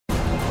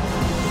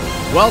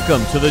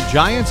Welcome to the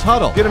Giants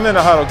Huddle. Get him in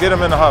the huddle, get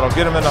him in the huddle,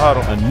 get him in the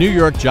huddle. A New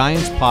York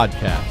Giants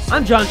podcast.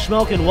 I'm John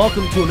Schmelk, and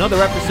welcome to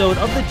another episode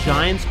of the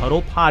Giants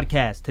Huddle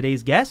podcast.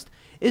 Today's guest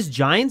is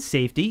Giants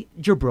safety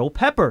Jabril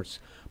Peppers.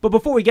 But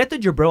before we get to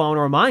Jabril, I want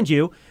to remind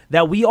you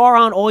that we are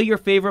on all your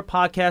favorite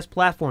podcast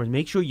platforms.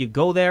 Make sure you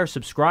go there,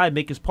 subscribe,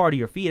 make us part of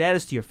your feed, add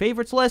us to your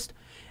favorites list.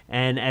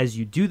 And as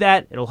you do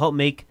that, it'll help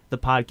make the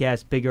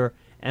podcast bigger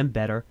and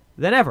better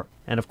than ever.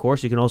 And of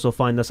course, you can also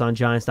find us on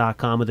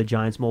Giants.com with the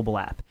Giants mobile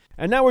app.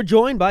 And now we're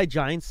joined by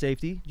Giants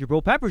safety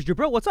Jabril Peppers.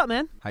 Jabril, what's up,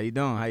 man? How you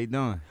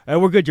doing?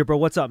 We're good, Jabril.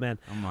 What's up, man?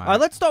 I'm all right,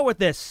 let's start with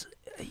this.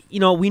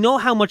 You know, we know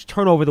how much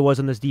turnover there was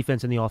on this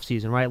defense in the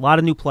offseason, right? A lot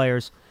of new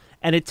players.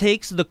 And it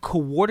takes the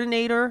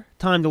coordinator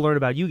time to learn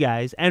about you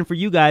guys and for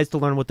you guys to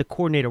learn what the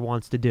coordinator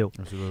wants to do.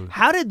 Absolutely.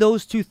 How did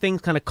those two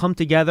things kind of come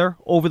together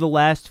over the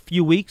last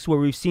few weeks where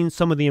we've seen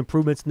some of the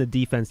improvements in the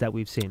defense that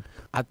we've seen?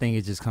 I think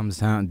it just comes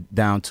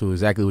down to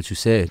exactly what you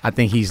said. I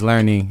think he's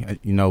learning,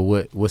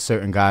 what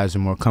certain guys are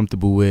more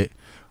comfortable with,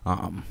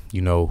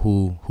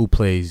 who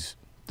plays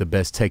the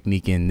best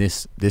technique in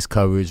this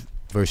coverage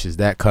versus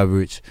that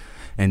coverage.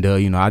 And,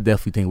 I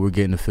definitely think we're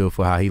getting a feel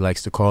for how he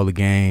likes to call the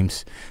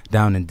games,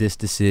 down in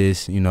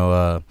distances,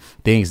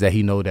 things that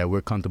he know that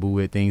we're comfortable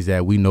with, things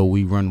that we know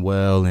we run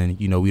well and,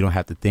 we don't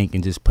have to think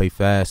and just play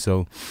fast.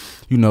 So,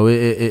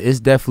 it's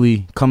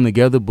definitely come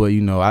together, but,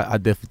 I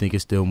definitely think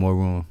it's still more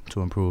room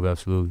to improve,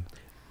 absolutely.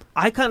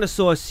 I kind of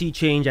saw a sea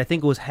change. I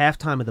think it was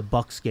halftime of the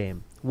Bucks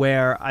game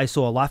where I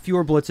saw a lot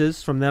fewer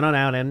blitzes from then on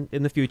out and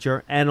in the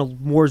future and a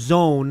more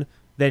zone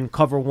than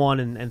cover one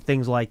and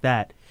things like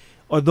that.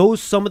 Are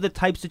those some of the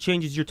types of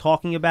changes you're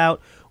talking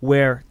about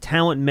where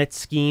talent met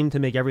scheme to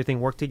make everything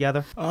work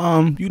together?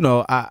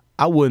 I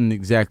wouldn't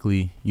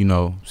exactly,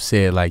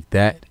 say it like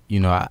that.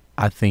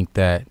 I think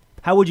that.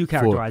 How would you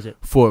characterize it?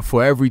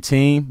 For every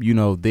team,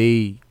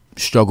 they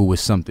struggle with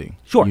something.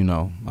 Sure.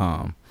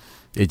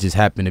 It just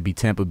happened to be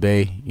Tampa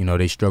Bay.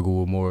 They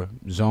struggle with more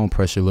zone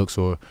pressure looks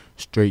or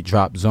straight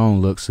drop zone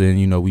looks.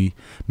 And, we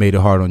made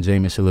it hard on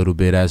Jameis a little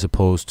bit as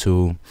opposed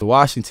to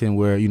Washington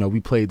where,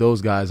 we played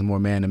those guys more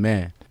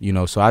man-to-man.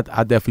 So I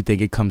definitely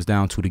think it comes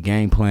down to the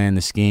game plan,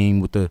 the scheme,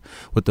 what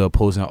the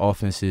opposing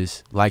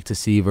offenses like to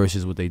see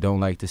versus what they don't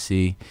like to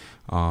see,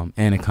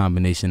 and a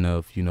combination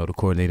of, the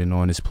coordinator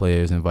knowing his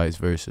players and vice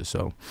versa.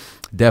 So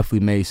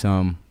definitely made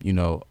some,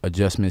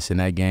 adjustments in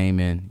that game.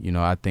 And,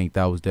 I think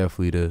that was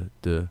definitely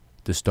the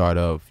start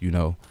of,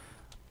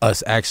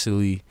 us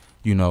actually,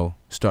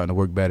 starting to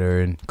work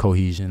better and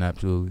cohesion,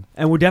 absolutely.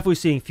 And we're definitely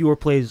seeing fewer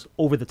plays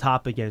over the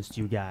top against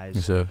you guys.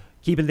 Yes, sir.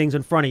 Keeping things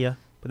in front of you.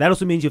 But that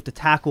also means you have to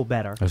tackle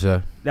better. Yes,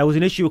 sir. That was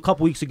an issue a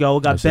couple weeks ago.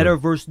 It got Yes, better sir.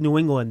 versus New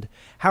England.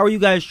 How are you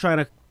guys trying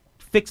to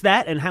fix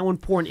that, and how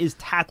important is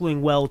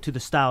tackling well to the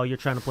style you're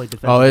trying to play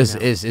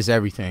defensively? It's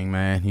everything,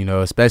 man.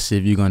 Especially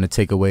if you're going to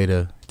take away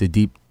the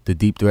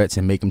deep threats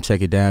and make them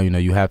check it down.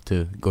 You have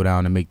to go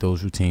down and make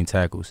those routine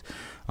tackles.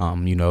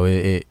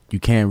 You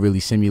can't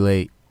really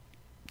simulate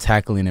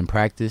tackling in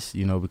practice,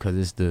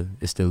 because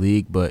it's the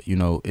league, but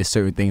it's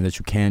certain things that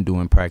you can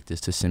do in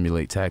practice to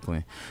simulate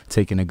tackling,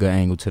 taking a good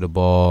angle to the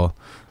ball,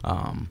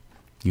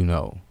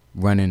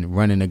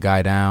 running the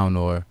guy down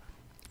or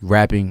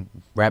wrapping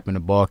the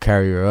ball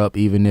carrier up,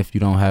 even if you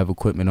don't have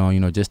equipment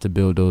on, just to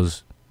build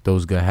those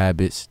good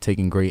habits,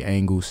 taking great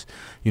angles,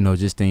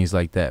 just things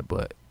like that.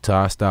 But to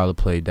our style of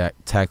play, that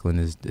tackling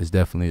is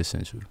definitely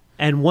essential.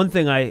 And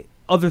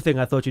other thing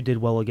I thought you did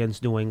well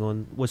against New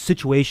England was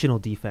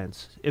situational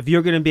defense. If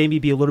you're going to maybe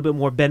be a little bit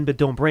more bend but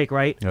don't break,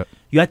 right? Yep.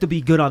 You have to be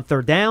good on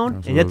third down,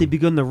 Absolutely. and you have to be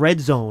good in the red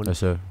zone. Yes,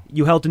 sir.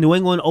 You held to New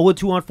England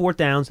 0-2 on fourth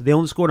downs. They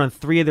only scored on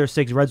 3 of their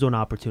 6 red zone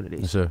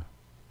opportunities. Yes, sir.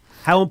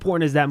 How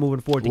important is that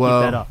moving forward to keep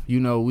that up?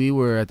 We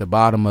were at the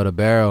bottom of the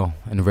barrel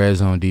in the red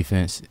zone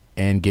defense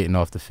and getting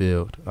off the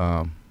field,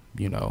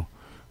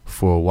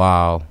 for a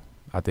while,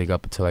 I think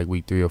up until like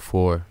week 3 or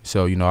 4.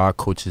 So, our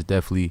coaches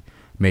definitely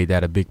made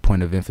that a big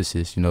point of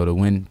emphasis. To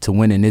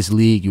win in this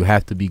league, you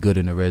have to be good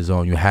in the red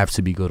zone. You have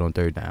to be good on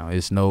third down.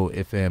 It's no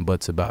ifs and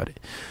buts about it.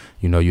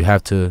 You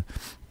have to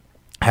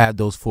have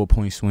those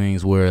 4-point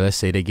swings where, let's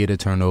say, they get a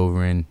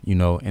turnover and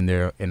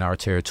in our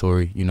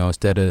territory.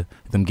 Instead of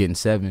them getting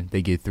 7,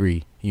 they get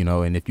 3.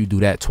 And if you do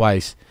that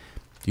twice,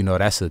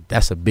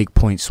 that's a big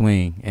point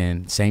swing.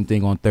 And same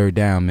thing on third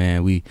down,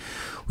 man. We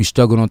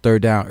struggled on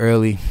third down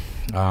early,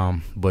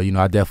 but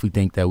I definitely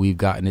think that we've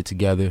gotten it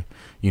together.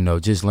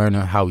 Just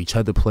learning how each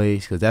other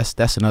plays, because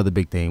that's another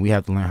big thing. We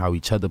have to learn how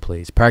each other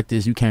plays.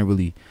 Practice, you can't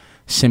really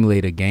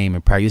simulate a game,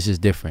 and practice is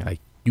different. Like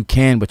you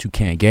can, but you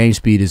can't. Game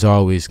speed is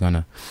always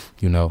gonna,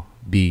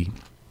 be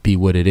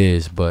what it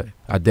is. But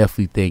I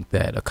definitely think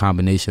that a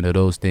combination of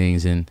those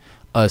things and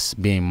us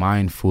being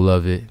mindful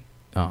of it,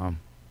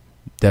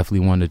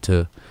 definitely wanted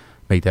to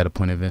make that a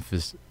point of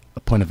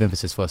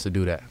emphasis for us to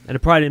do that. And it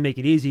probably didn't make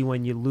it easy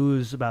when you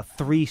lose about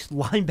 3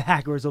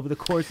 linebackers over the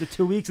course of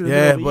 2 weeks.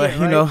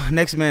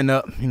 Next man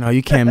up.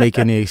 You can't make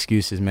any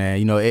excuses,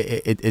 man.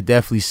 It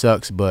definitely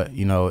sucks, but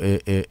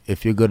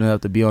if you're good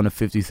enough to be on the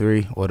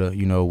 53 or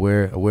to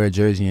wear a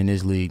jersey in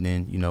this league,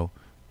 then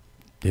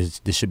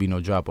there should be no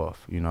drop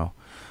off.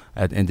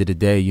 at the end of the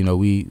day, you know,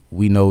 we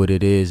know what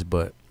it is,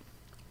 but,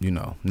 you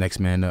know, next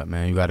man up,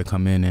 man. You got to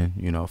come in and,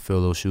 you know,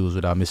 fill those shoes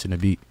without missing a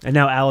beat. And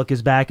now Alec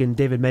is back, and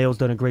David Mayo's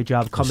done a great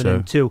job coming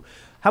in, too.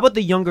 How about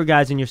the younger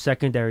guys in your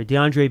secondary?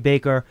 DeAndre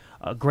Baker,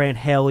 Grant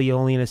Haley,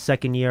 only in his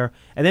second year.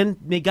 And then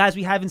the guys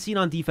we haven't seen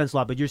on defense a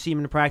lot, but you're seeing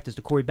them in practice,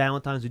 the Corey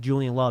Ballentines, the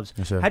Julian Loves.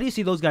 Yes, how do you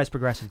see those guys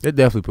progressing? They're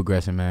definitely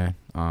progressing, man.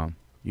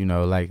 You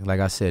know, like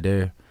I said,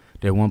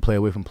 they're one play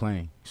away from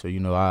playing. So, you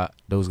know,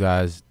 those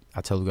guys, I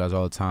tell the guys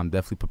all the time,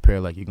 definitely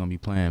prepare like you're going to be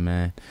playing,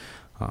 man.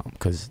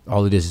 Because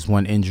all of this is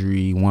one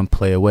injury, one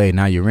play away.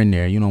 Now you're in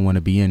there. You don't want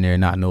to be in there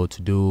and not know what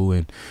to do.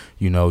 And,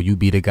 you know, you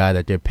be the guy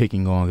that they're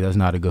picking on. That's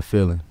not a good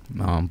feeling.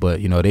 But,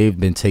 you know, they've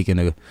been taking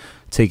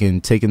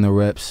the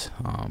reps,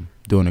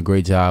 doing a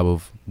great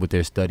job with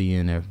their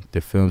studying,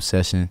 their film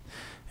session.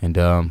 And,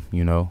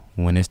 you know,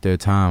 when it's their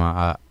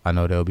time, I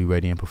know they'll be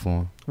ready and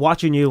perform.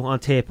 Watching you on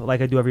tape, like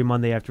I do every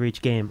Monday after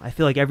each game, I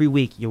feel like every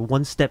week you're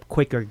one step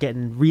quicker,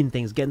 reading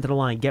things, getting to the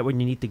line, get where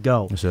you need to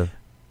go. Yes, sir.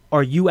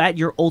 Are you at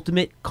your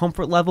ultimate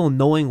comfort level,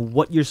 knowing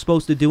what you're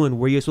supposed to do and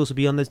where you're supposed to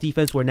be on this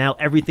defense, where now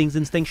everything's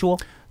instinctual?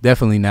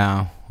 Definitely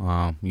now.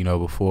 You know,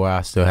 before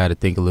I still had to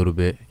think a little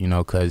bit, you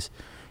know, because,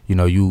 you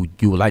know, you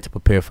would like to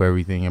prepare for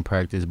everything in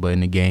practice, but in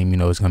the game, you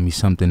know, it's going to be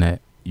something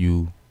that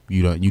you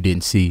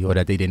didn't see or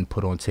that they didn't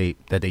put on tape,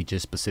 that they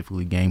just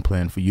specifically game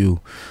planned for you.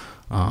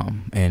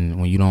 And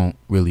when you don't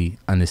really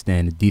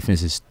understand the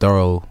defense is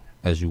thorough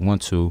as you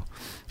want to,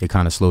 it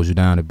kind of slows you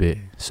down a bit.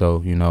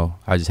 So, you know,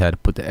 I just had to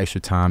put the extra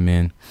time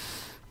in,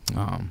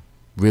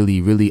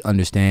 really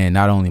understand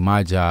not only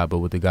my job, but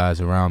what the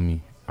guys around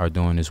me are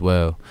doing as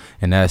well.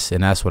 And that's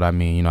what I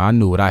mean. You know, I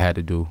knew what I had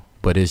to do,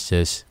 but it's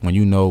just when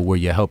you know where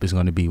your help is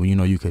going to be, when you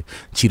know you could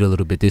cheat a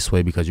little bit this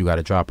way because you got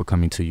a dropper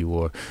coming to you,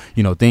 or,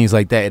 you know, things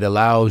like that, it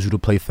allows you to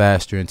play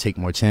faster and take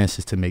more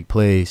chances to make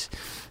plays.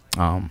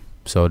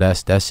 So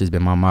that's just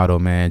been my motto,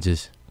 man.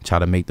 Just try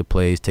to make the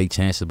plays, take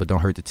chances, but don't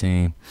hurt the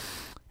team.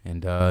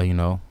 And, you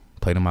know,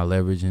 play to my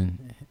leverage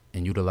and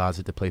utilize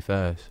it to play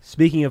fast.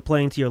 Speaking of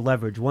playing to your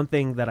leverage, one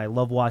thing that I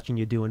love watching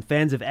you do, and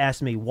fans have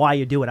asked me why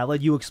you do it, I'll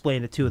let you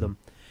explain it to them.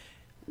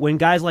 When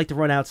guys like to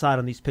run outside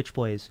on these pitch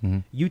plays,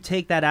 you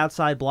take that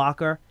outside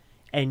blocker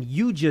and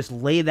you just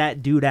lay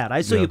that dude out.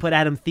 I saw you put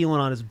Adam Thielen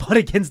on his butt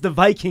against the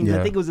Vikings.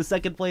 I think it was the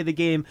second play of the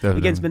game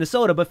against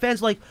Minnesota. But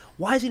fans are like,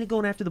 why isn't he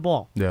going after the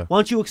ball? Why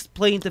don't you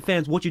explain to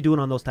fans what you're doing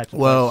on those types of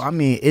plays? I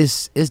mean,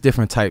 it's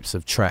different types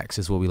of tracks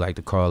is what we like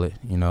to call it.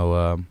 You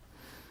know,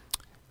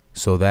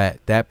 so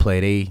that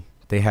play,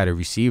 they had a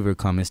receiver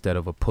come instead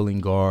of a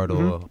pulling guard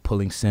or a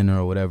pulling center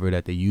or whatever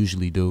that they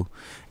usually do.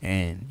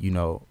 And, you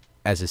know,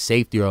 as a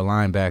safety or a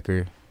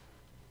linebacker,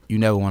 you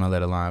never want to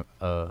let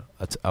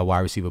a wide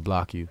receiver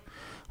block you.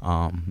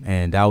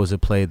 And that was a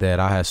play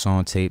that I had saw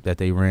on tape that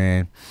they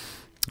ran.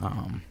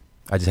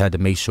 I just had to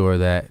make sure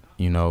that,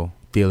 you know,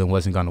 Thielen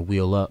wasn't going to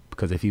wheel up,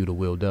 because if he would have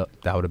wheeled up,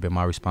 that would have been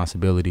my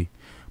responsibility.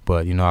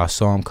 But, you know, I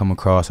saw him come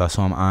across. I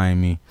saw him eyeing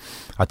me.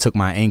 I took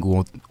my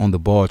angle on the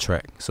ball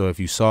track. So if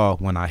you saw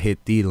when I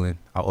hit Thielen,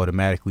 I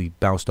automatically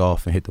bounced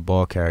off and hit the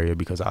ball carrier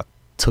because I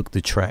took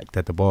the track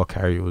that the ball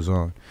carrier was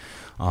on.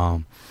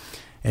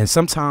 And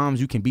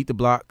sometimes you can beat the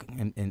block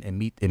and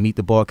meet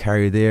the ball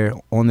carrier there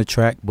on the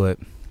track, but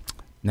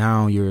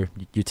now you're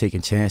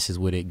taking chances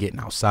with it getting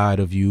outside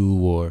of you,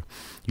 or,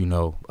 you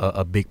know,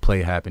 a big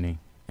play happening.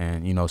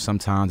 And, you know,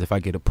 sometimes if I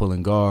get a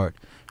pulling guard,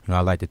 you know,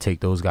 I like to take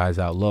those guys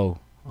out low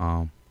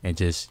and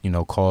just, you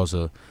know, cause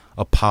a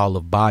pile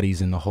of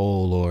bodies in the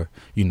hole, or,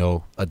 you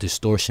know, a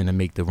distortion to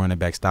make the running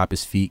back stop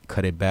his feet,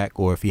 cut it back,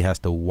 or if he has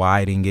to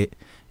widen it.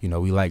 You know,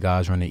 we like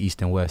guys running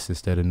east and west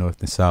instead of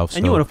north and south.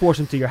 And you want to force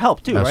them to your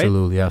help too,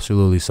 absolutely, right?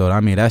 Absolutely. So, I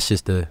mean, that's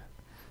just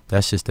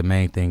the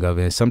main thing of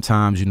it.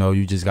 Sometimes, you know,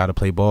 you just got to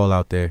play ball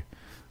out there,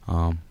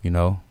 you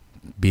know,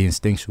 be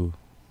instinctual.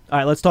 All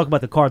right, let's talk about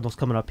the Cardinals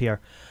coming up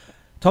here.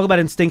 Talk about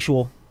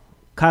instinctual.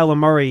 Kyler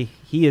Murray,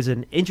 he is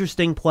an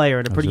interesting player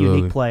and a pretty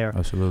unique player.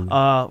 Absolutely.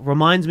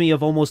 Reminds me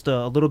of almost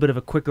a little bit of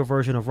a quicker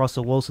version of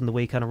Russell Wilson, the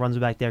way he kind of runs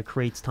back there,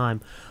 creates time.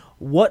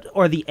 What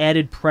are the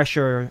added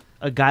pressure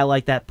a guy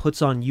like that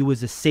puts on you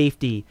as a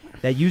safety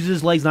that uses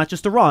his legs not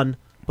just to run,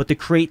 but to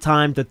create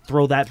time to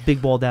throw that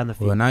big ball down the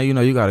field? Well, now, you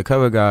know, you got to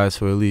cover guys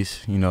for at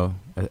least, you know,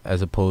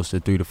 as opposed to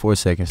 3 to 4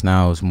 seconds.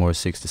 Now it's more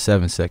 6 to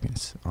 7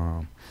 seconds.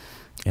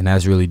 And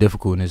that's really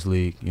difficult in this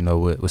league, you know,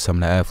 with some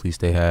of the athletes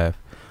they have.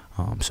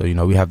 So, you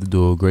know, we have to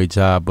do a great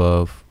job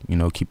of, you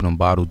know, keeping them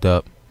bottled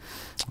up,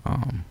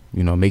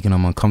 you know, making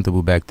them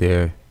uncomfortable back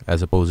there,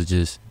 as opposed to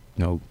just,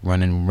 you know,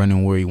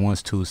 running where he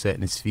wants to,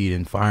 setting his feet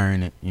and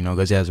firing it, you know,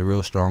 because he has a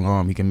real strong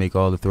arm. He can make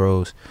all the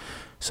throws.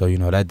 So, you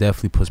know, that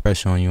definitely puts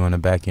pressure on you on the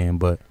back end.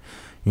 But,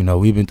 you know,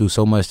 we've been through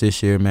so much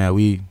this year, man.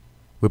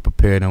 We're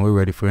prepared and we're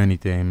ready for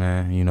anything,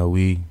 man. You know,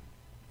 we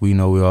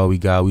know all we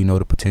got. We know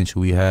the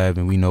potential we have,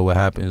 and we know what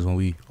happens when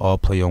we all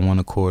play on one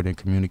accord and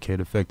communicate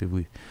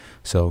effectively.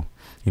 So,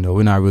 you know,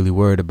 we're not really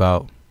worried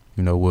about,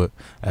 you know, what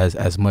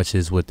as much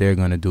as what they're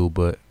going to do,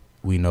 but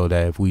we know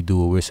that if we do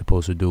what we're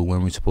supposed to do,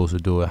 when we're supposed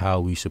to do it, how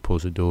we're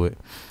supposed to do it,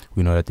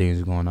 we know that things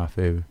are going in our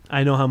favor.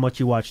 I know how much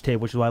you watch tape,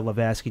 which is why I love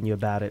asking you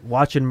about it.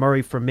 Watching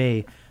Murray, for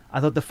me, I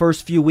thought the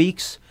first few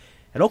weeks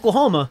at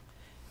Oklahoma,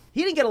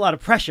 he didn't get a lot of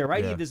pressure, right?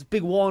 Yeah. He had this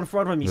big wall in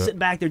front of him. He's sitting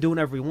back there doing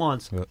whatever he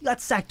wants. He got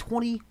sacked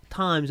 20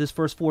 times his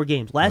first 4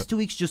 games. Last 2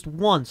 weeks, just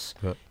once.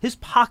 His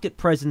pocket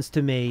presence,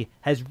 to me,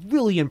 has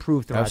really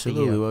improved throughout the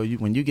year. Well,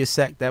 when you get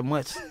sacked that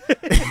much,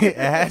 it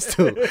has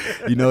to.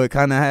 It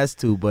kind of has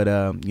to. But,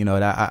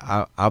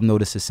 I've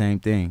noticed the same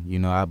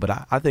thing.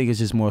 I think it's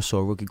just more so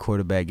a rookie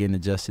quarterback getting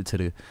adjusted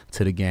to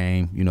the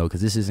game,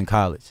 because this isn't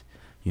college.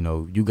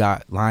 You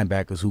got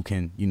linebackers who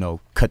can,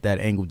 cut that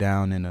angle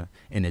down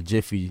in a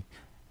jiffy.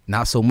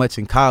 Not so much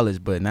in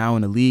college, but now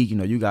in the league,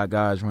 you got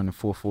guys running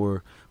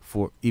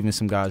 4.4, even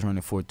some guys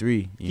running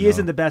 4.3. He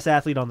isn't the best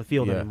athlete on the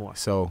field anymore.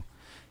 So,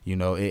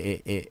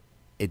 it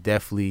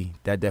definitely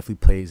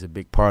plays a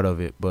big part of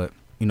it. But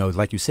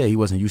like you said, he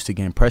wasn't used to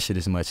getting pressured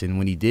as much, and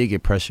when he did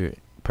get pressured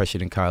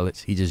in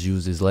college, he just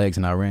used his legs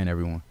and outran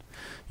everyone.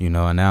 And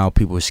now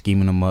people are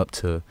scheming him up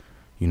to,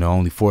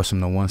 only force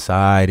him to one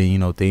side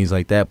and things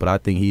like that. But I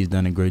think he's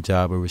done a great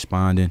job of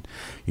responding.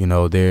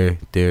 They're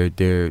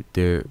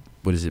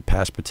what is it,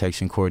 pass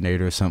protection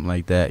coordinator or something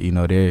like that.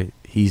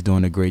 He's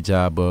doing a great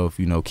job of,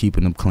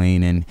 keeping them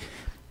clean and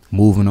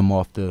moving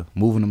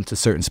them to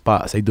certain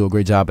spots. They do a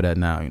great job of that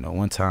now.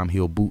 One time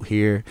he'll boot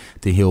here,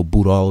 then he'll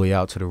boot all the way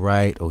out to the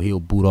right, or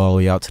he'll boot all the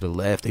way out to the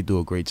left. They do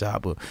a great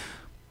job of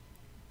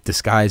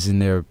disguising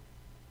their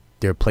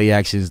play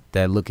actions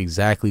that look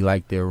exactly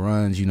like their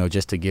runs,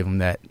 just to give them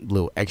that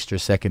little extra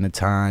second of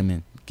time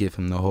and give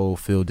him the whole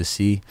field to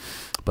see.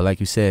 But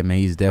like you said, man,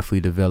 he's definitely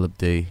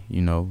developed a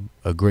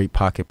great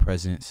pocket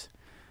presence,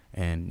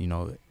 and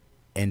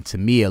and to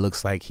me it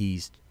looks like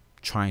he's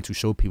trying to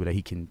show people that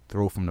he can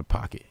throw from the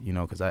pocket,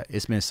 because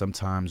it's been some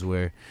times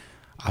where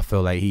I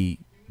feel like he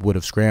would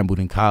have scrambled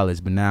in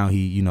college, but now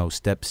he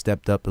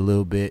stepped up a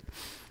little bit.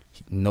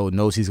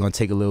 Knows he's going to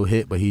take a little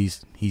hit, but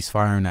he's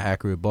firing an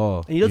accurate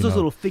ball. And he does those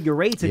little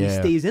figure eights, and he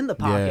stays in the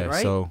pocket,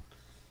 right? So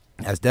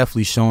that's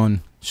definitely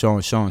showing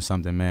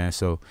something, man.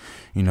 So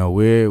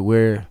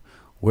we're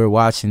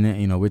watching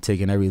it. We're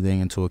taking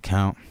everything into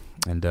account,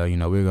 and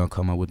we're gonna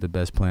come up with the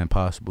best plan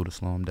possible to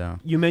slow him down.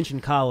 You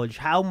mentioned college.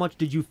 How much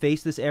did you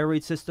face this air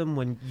raid system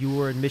when you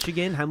were in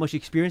Michigan? How much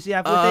experience do you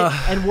have with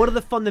it? And what are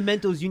the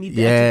fundamentals you need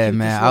to execute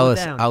man, to slow it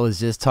down? I was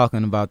just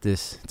talking about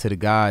this to the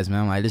guys,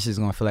 man. I'm like, this is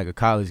gonna feel like a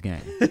college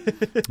game.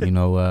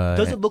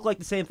 Does it look like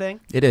the same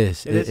thing? It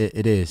is.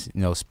 It is.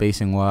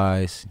 Spacing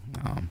wise,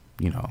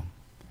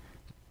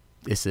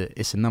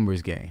 it's a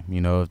numbers game.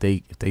 If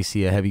they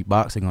see a heavy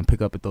box, they're gonna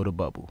pick up and throw the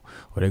bubble,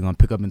 or they're gonna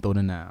pick up and throw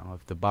the now.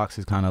 If the box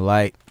is kind of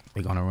light,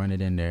 they're gonna run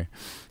it in there.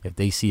 If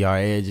they see our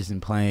edge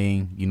isn't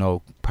playing,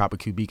 proper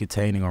QB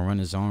contain, they're gonna run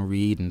a zone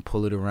read and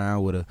pull it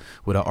around with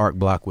an arc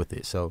block with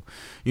it. So,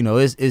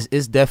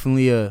 it's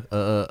definitely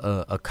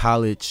a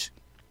college,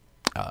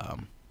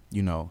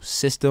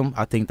 system.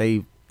 I think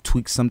they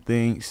tweaked some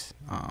things.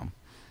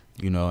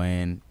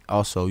 And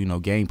also,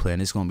 game plan.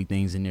 There's going to be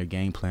things in their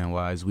game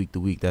plan-wise week to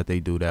week that they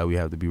do that we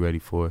have to be ready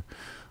for.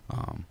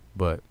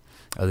 But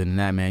other than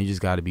that, man, you just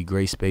got to be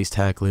great space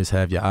tacklers,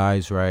 have your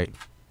eyes right,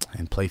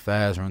 and play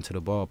fast, run to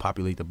the ball,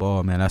 populate the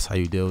ball, man. That's how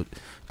you deal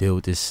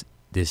with this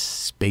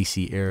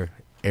spacey air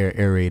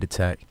raid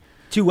attack.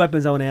 2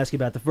 weapons I want to ask you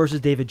about. The first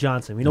is David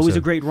Johnson. We know he's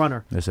a great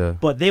runner. Yes, sir.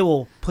 But they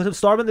will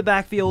start him in the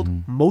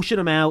backfield, motion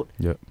him out,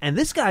 and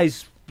this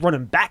guy's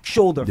running back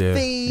shoulder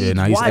fades, he's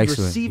wide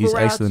excellent. receiver He's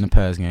routes. excellent in the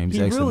pass game.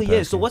 He really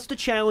is. So what's the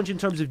challenge in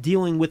terms of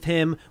dealing with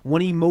him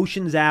when he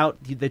motions out?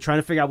 They're trying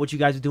to figure out what you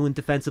guys are doing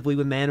defensively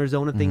with man or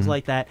zone and things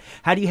like that.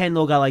 How do you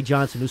handle a guy like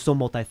Johnson who's so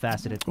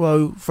multifaceted?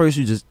 Well, first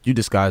you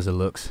disguise the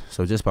looks.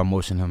 So just by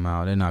motioning him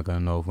out, they're not going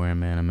to know if we're in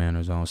man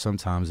or zone.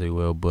 Sometimes they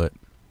will, but,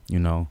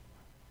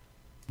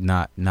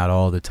 not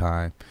all the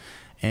time.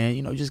 And,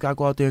 you just got to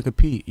go out there and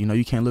compete.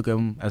 You can't look at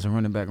him as a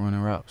running back running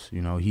routes.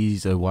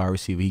 He's a wide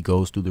receiver. He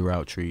goes through the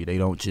route tree. They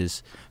don't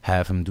just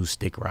have him do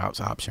stick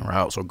routes, option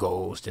routes, or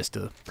goals just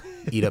to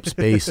eat up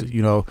space.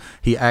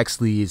 He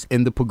actually is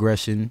in the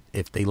progression.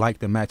 If they like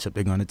the matchup,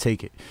 they're going to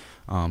take it.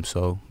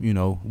 So, we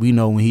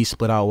know when he's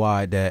split out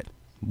wide that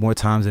more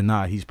times than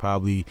not, he's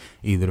probably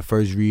either the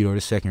first read or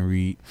the second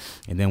read.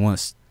 And then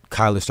once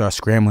Kyler starts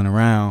scrambling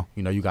around,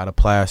 you got a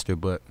plaster.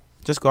 But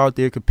just go out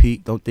there,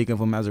 compete. Don't think of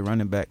him as a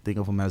running back. Think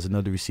of him as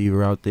another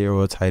receiver out there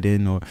or a tight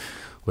end or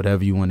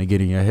whatever you want to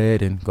get in your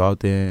head, and go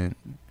out there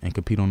and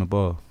compete on the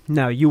ball.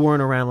 Now, you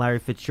weren't around Larry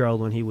Fitzgerald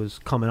when he was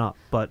coming up,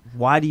 but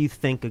why do you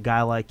think a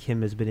guy like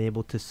him has been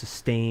able to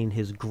sustain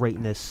his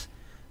greatness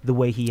the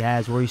way he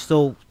has, where he's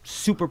still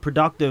super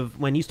productive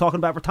when he's talking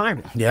about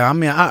retirement? Yeah, I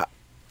mean,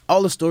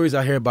 all the stories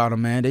I hear about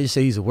him, man, they just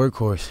say he's a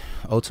workhorse,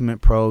 ultimate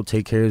pro,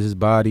 take care of his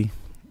body.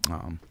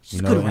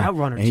 He's a good route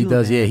runner, and he too,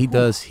 does. man. Yeah,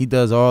 he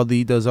does all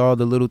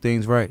the little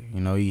things right.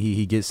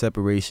 He gets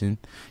separation.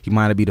 He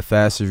might not be the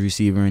fastest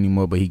receiver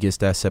anymore, but he gets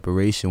that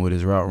separation with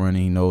his route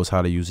running. He knows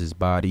how to use his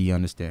body. He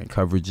understands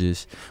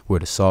coverages, where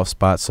the soft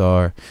spots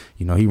are.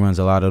 He runs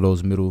a lot of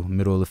those middle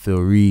of the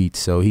field reads.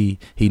 So he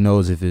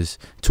knows if it's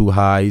too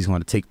high, he's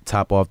going to take the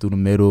top off through the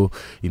middle.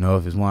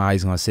 If it's one high,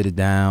 he's going to sit it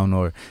down,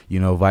 or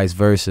vice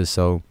versa.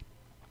 So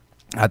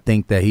I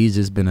think that he's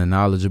just been a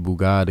knowledgeable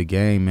guy of the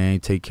game, man. He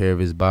take care of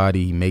his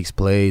body. He makes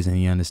plays, and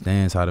he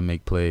understands how to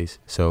make plays.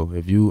 So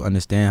if you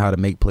understand how to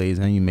make plays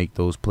and you make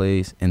those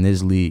plays in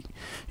this league,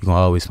 you're going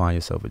to always find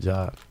yourself a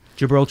job.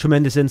 Jabril,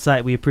 tremendous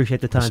insight. We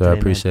appreciate the time today, I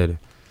appreciate it.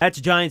 That's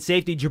Giants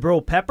safety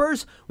Jabril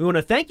Peppers. We want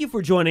to thank you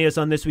for joining us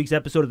on this week's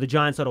episode of the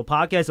Giants Huddle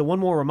Podcast. And one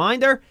more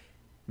reminder,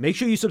 make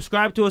sure you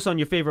subscribe to us on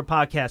your favorite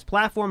podcast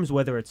platforms,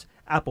 whether it's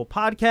Apple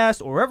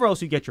Podcasts or wherever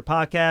else you get your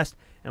podcast,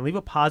 and leave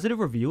a positive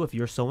review if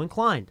you're so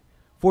inclined.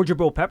 For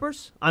Jabril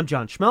Peppers, I'm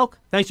John Schmelk.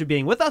 Thanks for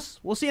being with us.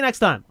 We'll see you next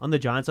time on the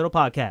Giants Huddle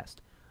Podcast.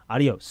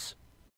 Adios.